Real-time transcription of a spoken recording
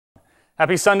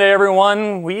Happy Sunday,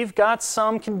 everyone. We've got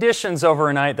some conditions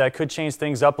overnight that could change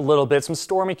things up a little bit. Some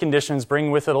stormy conditions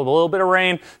bring with it a little bit of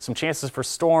rain, some chances for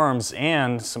storms,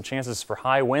 and some chances for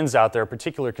high winds out there. A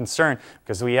particular concern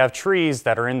because we have trees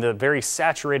that are in the very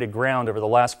saturated ground over the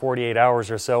last 48 hours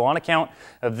or so on account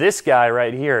of this guy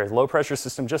right here. Low pressure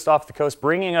system just off the coast,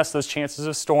 bringing us those chances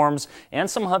of storms and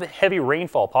some heavy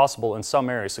rainfall possible in some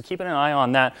areas. So keeping an eye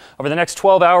on that over the next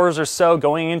 12 hours or so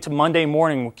going into Monday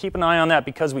morning. We'll keep an eye on that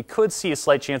because we could see a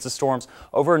slight chance of storms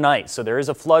overnight. So there is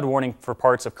a flood warning for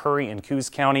parts of Curry and Coos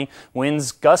County.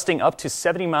 Winds gusting up to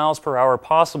 70 miles per hour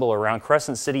possible around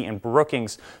Crescent City and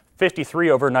Brookings. 53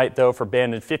 overnight, though, for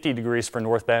Bend and 50 degrees for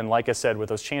North Bend. Like I said, with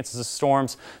those chances of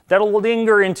storms, that'll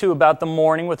linger into about the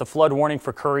morning with a flood warning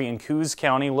for Curry and Coos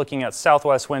County. Looking at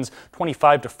southwest winds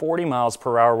 25 to 40 miles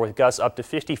per hour with gusts up to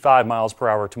 55 miles per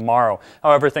hour tomorrow.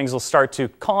 However, things will start to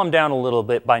calm down a little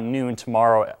bit by noon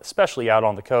tomorrow, especially out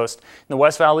on the coast. In the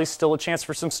West Valley, still a chance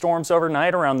for some storms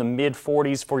overnight, around the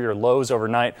mid-40s for your lows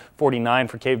overnight. 49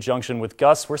 for Cave Junction with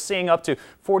gusts. We're seeing up to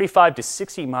 45 to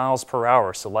 60 miles per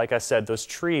hour. So like I said, those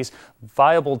trees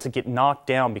viable to get knocked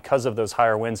down because of those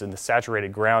higher winds and the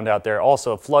saturated ground out there.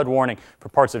 Also a flood warning for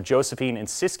parts of Josephine and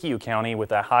Siskiyou County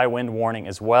with a high wind warning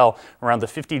as well. Around the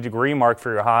 50-degree mark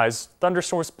for your highs.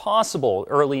 Thunderstorms possible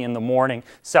early in the morning.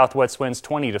 Southwest winds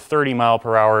 20 to 30 mile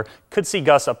per hour. Could see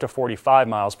gusts up to 45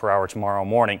 miles per hour tomorrow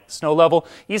morning. Snow level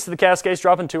east of the Cascades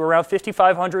dropping to around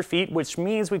 5,500 feet, which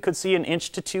means we could see 1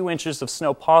 to 2 inches of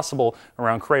snow possible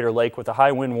around Crater Lake with a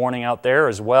high wind warning out there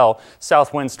as well.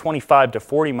 South winds 25 to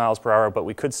 40 miles per hour, but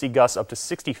we could see gusts up to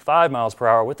 65 miles per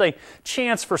hour with a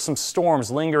chance for some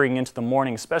storms lingering into the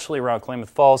morning, especially around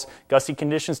Klamath Falls. Gusty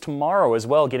conditions tomorrow as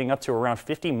well, getting up to around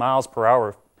 50 miles per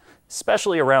hour,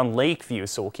 especially around Lakeview,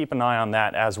 so we'll keep an eye on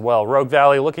that as well. Rogue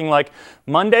Valley looking like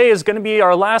Monday is going to be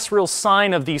our last real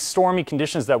sign of these stormy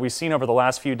conditions that we've seen over the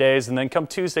last few days, and then come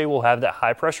Tuesday we'll have that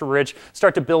high pressure ridge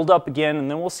start to build up again,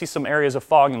 and then we'll see some areas of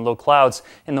fog and low clouds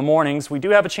in the mornings. We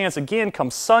do have a chance again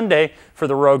come Sunday for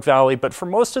the Rogue Valley, but for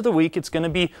most of the week it's going to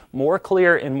be more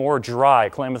clear and more dry.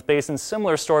 Klamath Basin,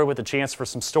 similar story with a chance for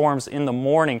some storms in the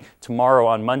morning tomorrow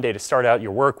on Monday to start out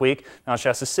your work week. Mount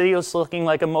Shasta City is looking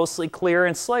like a mostly clear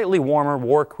and slightly warmer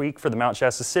work week for the Mount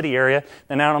Shasta City area.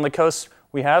 Then out on the coast,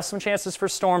 we have some chances for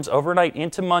storms overnight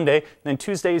into Monday. Then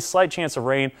Tuesday's slight chance of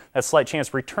rain. That slight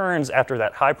chance returns after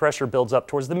that high pressure builds up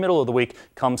towards the middle of the week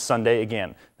come Sunday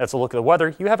again. That's a look at the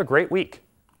weather. You have a great week.